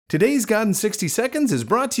Today's God in 60 Seconds is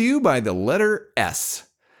brought to you by the letter S.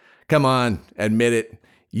 Come on, admit it.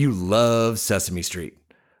 You love Sesame Street.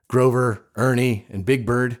 Grover, Ernie, and Big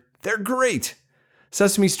Bird, they're great.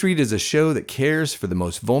 Sesame Street is a show that cares for the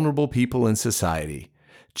most vulnerable people in society,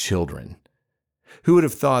 children. Who would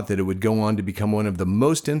have thought that it would go on to become one of the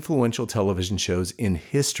most influential television shows in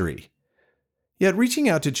history? Yet reaching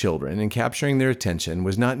out to children and capturing their attention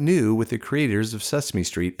was not new with the creators of Sesame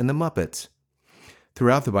Street and the Muppets.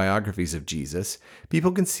 Throughout the biographies of Jesus,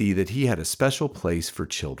 people can see that he had a special place for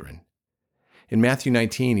children. In Matthew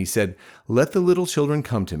 19, he said, "Let the little children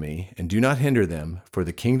come to me, and do not hinder them, for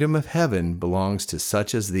the kingdom of heaven belongs to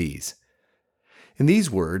such as these." In these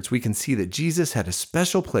words, we can see that Jesus had a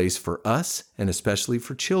special place for us and especially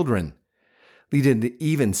for children, leading to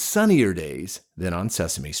even sunnier days than on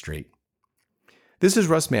Sesame Street. This is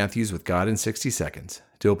Russ Matthews with God in 60 Seconds.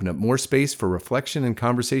 To open up more space for reflection and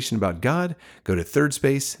conversation about God, go to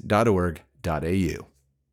thirdspace.org.au.